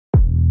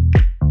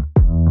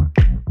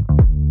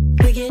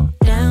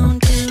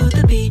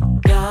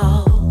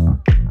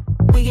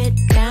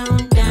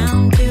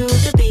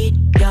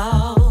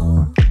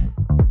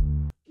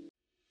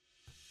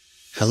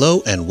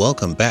Hello and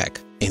welcome back.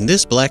 In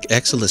this Black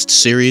Excellist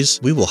series,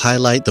 we will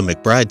highlight the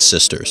McBride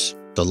sisters,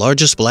 the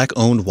largest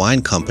Black-owned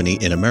wine company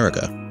in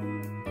America.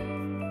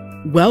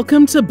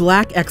 Welcome to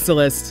Black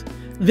Excellist.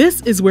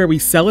 This is where we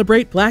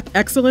celebrate Black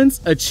excellence,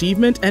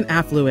 achievement, and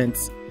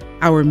affluence.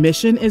 Our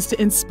mission is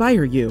to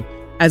inspire you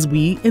as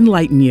we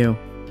enlighten you.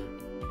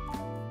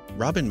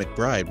 Robin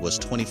McBride was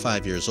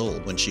 25 years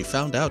old when she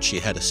found out she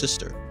had a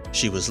sister.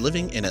 She was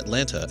living in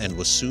Atlanta and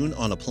was soon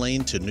on a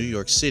plane to New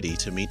York City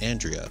to meet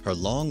Andrea, her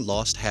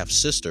long-lost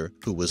half-sister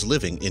who was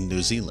living in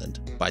New Zealand.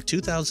 By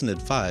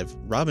 2005,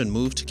 Robin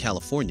moved to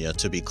California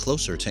to be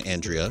closer to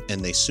Andrea, and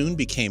they soon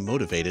became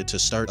motivated to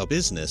start a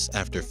business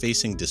after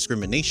facing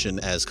discrimination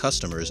as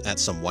customers at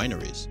some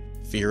wineries.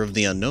 Fear of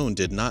the unknown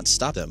did not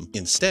stop them.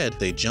 Instead,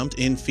 they jumped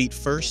in feet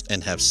first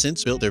and have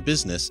since built their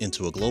business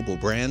into a global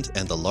brand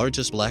and the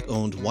largest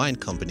Black-owned wine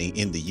company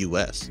in the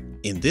US.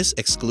 In this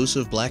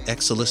exclusive Black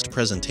Excellist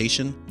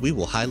presentation, we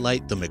will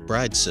highlight the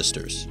McBride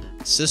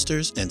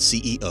sisters and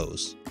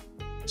CEOs.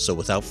 So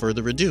without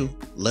further ado,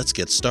 let's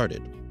get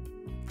started.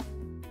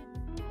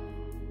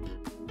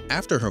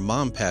 After her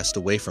mom passed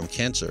away from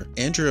cancer,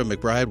 Andrea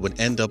McBride would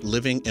end up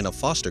living in a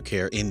foster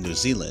care in New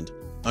Zealand,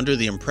 under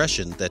the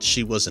impression that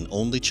she was an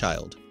only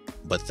child.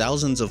 But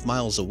thousands of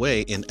miles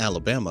away in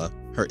Alabama,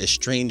 her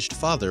estranged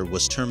father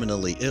was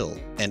terminally ill,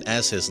 and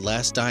as his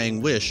last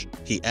dying wish,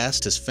 he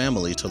asked his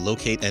family to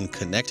locate and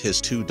connect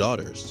his two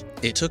daughters.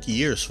 It took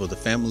years for the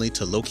family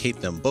to locate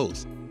them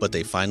both, but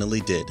they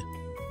finally did.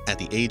 At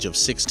the age of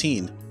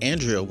 16,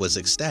 Andrea was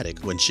ecstatic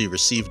when she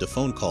received a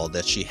phone call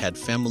that she had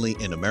family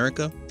in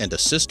America and a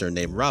sister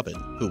named Robin,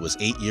 who was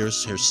 8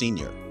 years her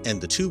senior,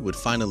 and the two would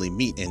finally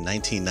meet in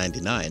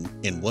 1999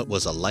 in what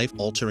was a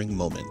life-altering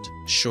moment.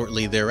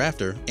 Shortly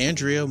thereafter,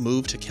 Andrea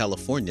moved to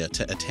California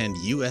to attend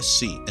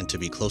USC and to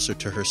be closer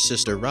to her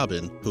sister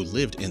Robin, who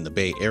lived in the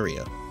Bay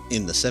Area.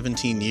 In the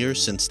 17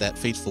 years since that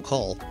fateful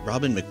call,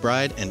 Robin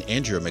McBride and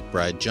Andrea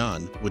McBride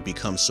John would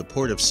become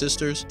supportive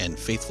sisters and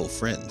faithful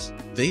friends.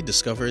 They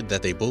discovered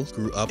that they both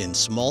grew up in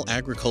small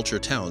agriculture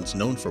towns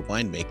known for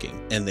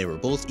winemaking, and they were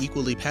both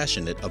equally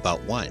passionate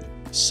about wine.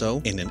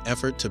 So, in an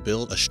effort to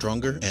build a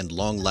stronger and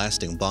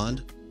long-lasting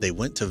bond, they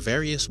went to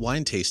various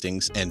wine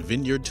tastings and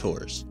vineyard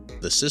tours.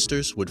 The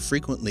sisters would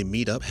frequently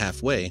meet up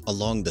halfway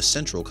along the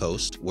Central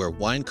Coast, where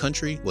wine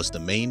country was the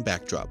main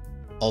backdrop.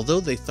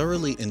 Although they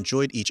thoroughly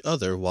enjoyed each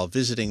other while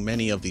visiting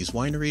many of these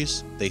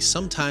wineries, they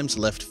sometimes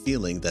left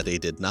feeling that they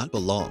did not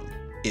belong.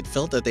 It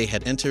felt that they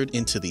had entered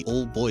into the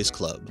old boys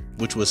club,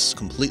 which was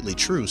completely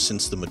true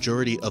since the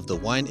majority of the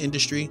wine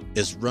industry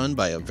is run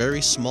by a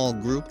very small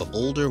group of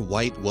older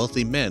white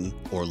wealthy men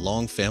or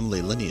long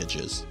family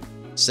lineages.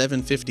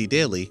 750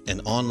 Daily, an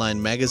online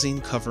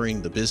magazine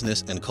covering the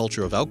business and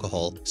culture of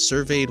alcohol,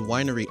 surveyed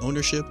winery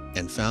ownership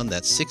and found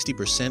that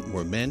 60%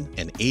 were men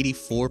and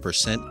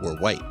 84% were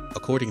white.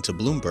 According to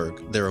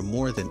Bloomberg, there are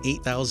more than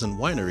 8,000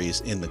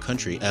 wineries in the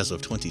country as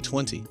of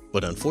 2020,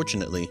 but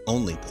unfortunately,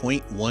 only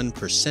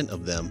 0.1%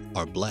 of them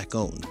are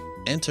Black-owned.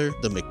 Enter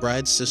the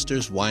McBride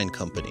Sisters Wine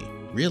Company.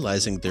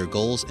 Realizing their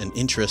goals and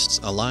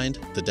interests aligned,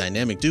 the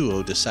dynamic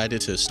duo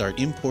decided to start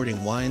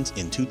importing wines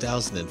in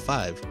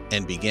 2005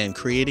 and began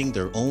creating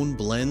their own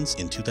blends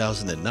in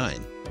 2009,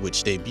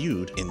 which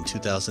debuted in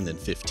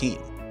 2015.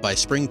 By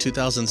spring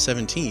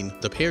 2017,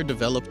 the pair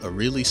developed a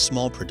really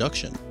small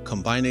production,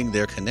 combining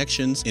their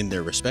connections in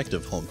their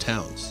respective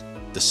hometowns.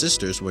 The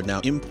sisters were now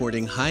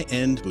importing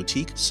high-end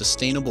boutique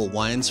sustainable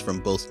wines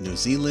from both New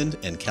Zealand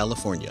and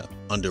California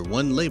under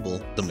one label,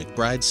 the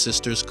McBride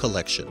Sisters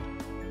Collection.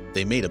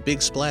 They made a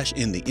big splash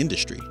in the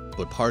industry,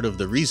 but part of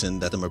the reason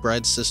that the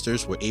McBride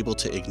sisters were able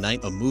to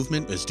ignite a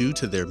movement is due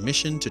to their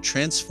mission to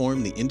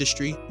transform the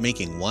industry,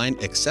 making wine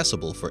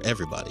accessible for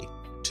everybody.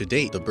 To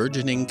date, the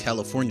burgeoning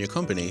California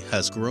company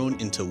has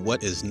grown into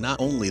what is not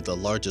only the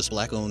largest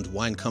Black-owned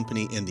wine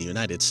company in the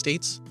United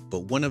States,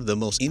 but one of the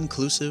most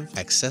inclusive,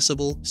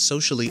 accessible,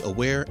 socially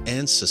aware,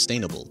 and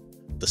sustainable.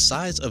 The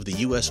size of the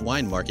U.S.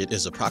 wine market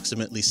is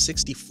approximately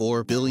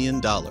 $64 billion.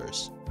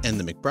 And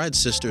the McBride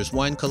Sisters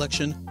Wine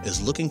Collection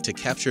is looking to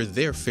capture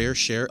their fair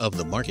share of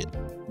the market.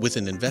 With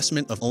an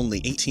investment of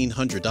only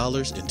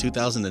 $1,800 in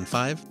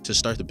 2005 to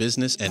start the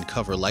business and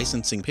cover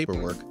licensing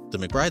paperwork, the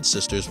McBride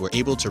sisters were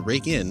able to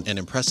rake in an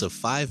impressive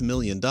 $5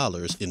 million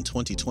in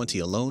 2020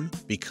 alone,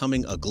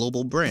 becoming a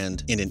global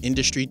brand in an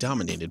industry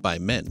dominated by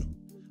men.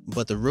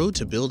 But the road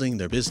to building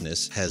their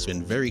business has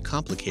been very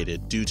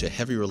complicated due to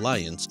heavy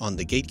reliance on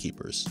the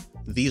gatekeepers.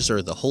 These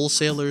are the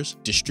wholesalers,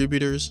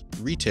 distributors,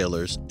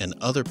 retailers, and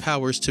other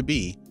powers to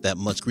be that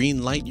must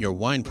green-light your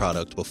wine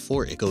product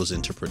before it goes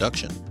into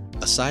production.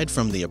 Aside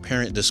from the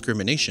apparent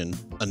discrimination,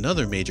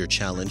 another major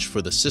challenge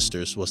for the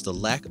sisters was the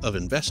lack of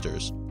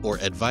investors or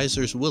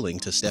advisors willing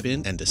to step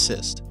in and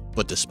assist.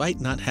 But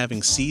despite not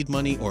having seed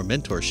money or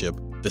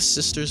mentorship, the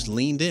sisters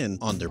leaned in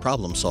on their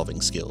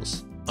problem-solving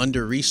skills.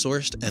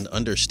 Under-resourced and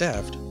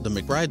understaffed, the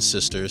McBride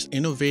sisters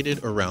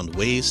innovated around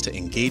ways to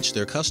engage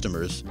their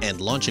customers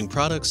and launching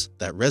products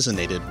that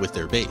resonated with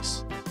their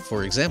base.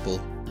 For example,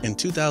 in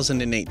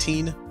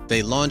 2018,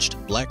 They launched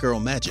Black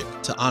Girl Magic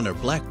to honor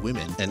Black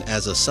women and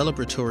as a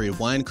celebratory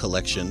wine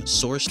collection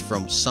sourced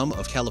from some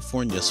of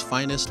California's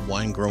finest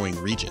wine-growing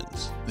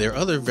regions. Their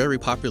other very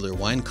popular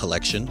wine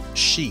collection,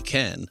 She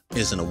Can,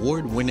 is an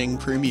award-winning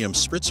premium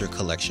spritzer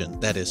collection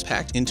that is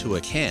packed into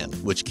a can,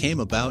 which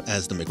came about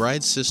as the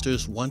McBride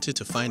sisters wanted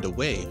to find a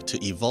way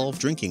to evolve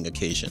drinking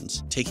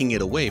occasions, taking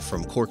it away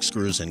from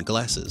corkscrews and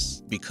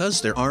glasses. Because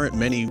there aren't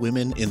many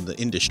women in the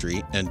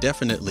industry, and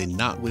definitely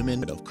not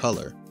women of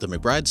color, the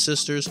McBride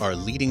sisters are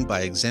leading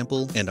by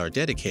example and are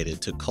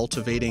dedicated to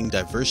cultivating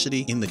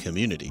diversity in the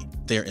community.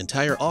 Their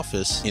entire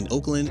office in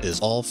Oakland is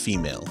all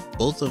female.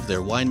 Both of their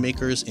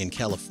winemakers in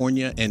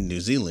California and New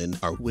Zealand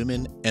are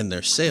women, and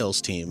their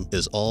sales team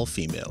is all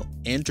female.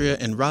 Andrea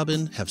and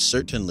Robin have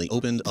certainly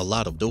opened a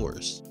lot of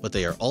doors, but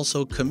they are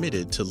also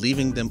committed to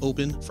leaving them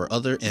open for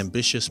other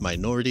ambitious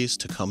minorities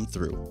to come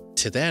through.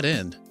 To that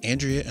end,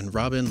 Andrea and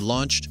Robin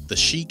launched the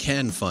She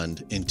Can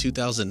Fund in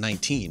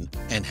 2019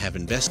 and have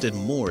invested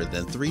more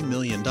than $3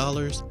 million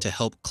to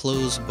help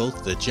close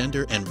both the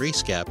gender and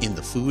race gap in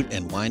the food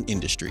and wine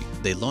industry.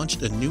 They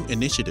launched a new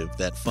initiative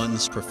that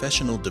funds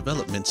professional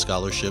development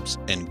scholarships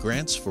and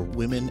grants for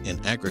women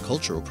in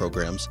agricultural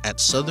programs at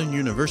Southern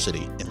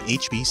University and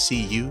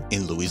HBCU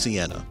in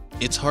Louisiana.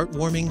 It's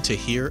heartwarming to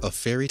hear a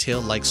fairy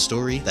tale-like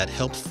story that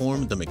helped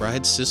form the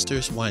McBride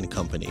Sisters Wine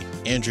Company.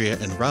 Andrea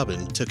and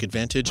Robin took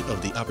advantage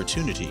of the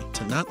opportunity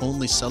to not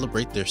only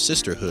celebrate their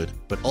sisterhood,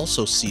 but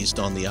also seized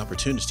on the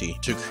opportunity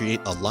to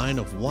create a line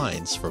of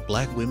wines for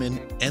Black women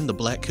and the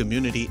Black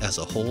community as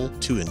a whole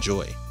to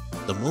enjoy.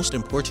 The most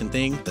important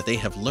thing that they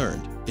have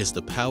learned is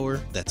the power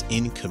that's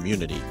in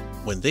community.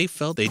 When they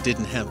felt they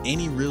didn't have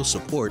any real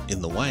support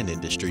in the wine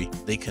industry,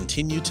 they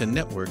continued to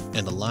network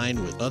and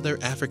align with other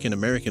African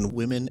American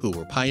women who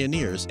were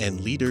pioneers and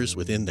leaders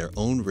within their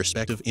own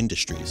respective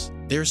industries.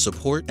 Their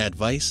support,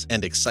 advice,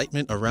 and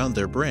excitement around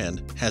their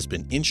brand has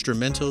been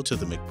instrumental to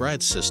the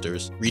McBride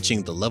sisters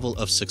reaching the level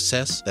of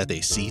success that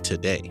they see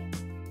today.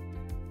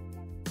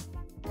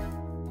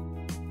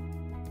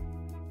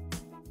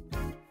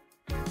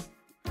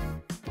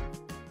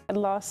 I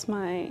lost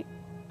my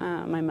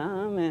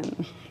mom,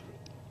 and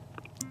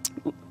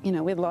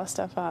we'd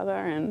lost our father,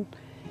 and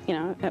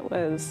it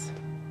was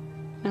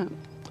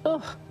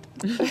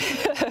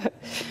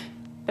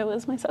it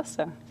was my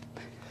sister.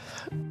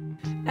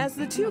 As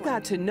the two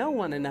got to know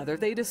one another,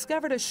 they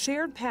discovered a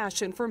shared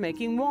passion for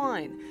making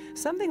wine,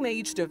 something they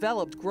each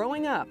developed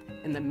growing up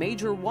in the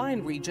major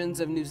wine regions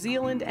of New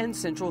Zealand and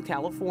Central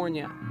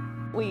California.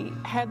 We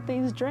had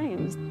these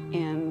dreams,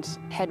 and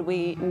had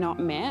we not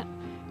met,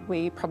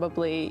 we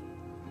probably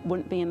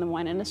wouldn't be in the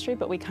wine industry,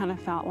 but we kind of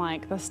felt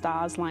like the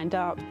stars lined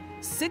up.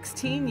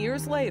 16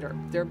 years later,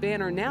 their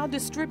banner now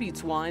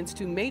distributes wines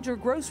to major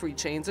grocery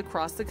chains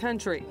across the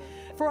country.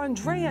 For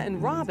Andrea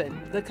and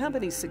Robin, the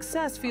company's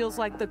success feels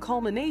like the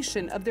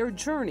culmination of their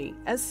journey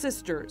as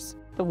sisters.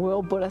 The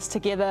world brought us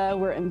together,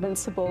 we're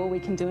invincible, we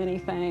can do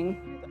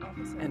anything.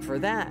 And for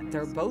that,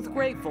 they're both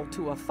grateful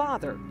to a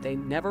father they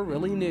never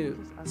really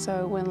knew.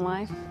 So when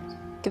life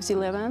gives you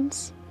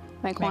lemons,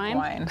 make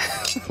wine.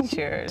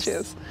 Cheers.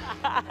 Cheers.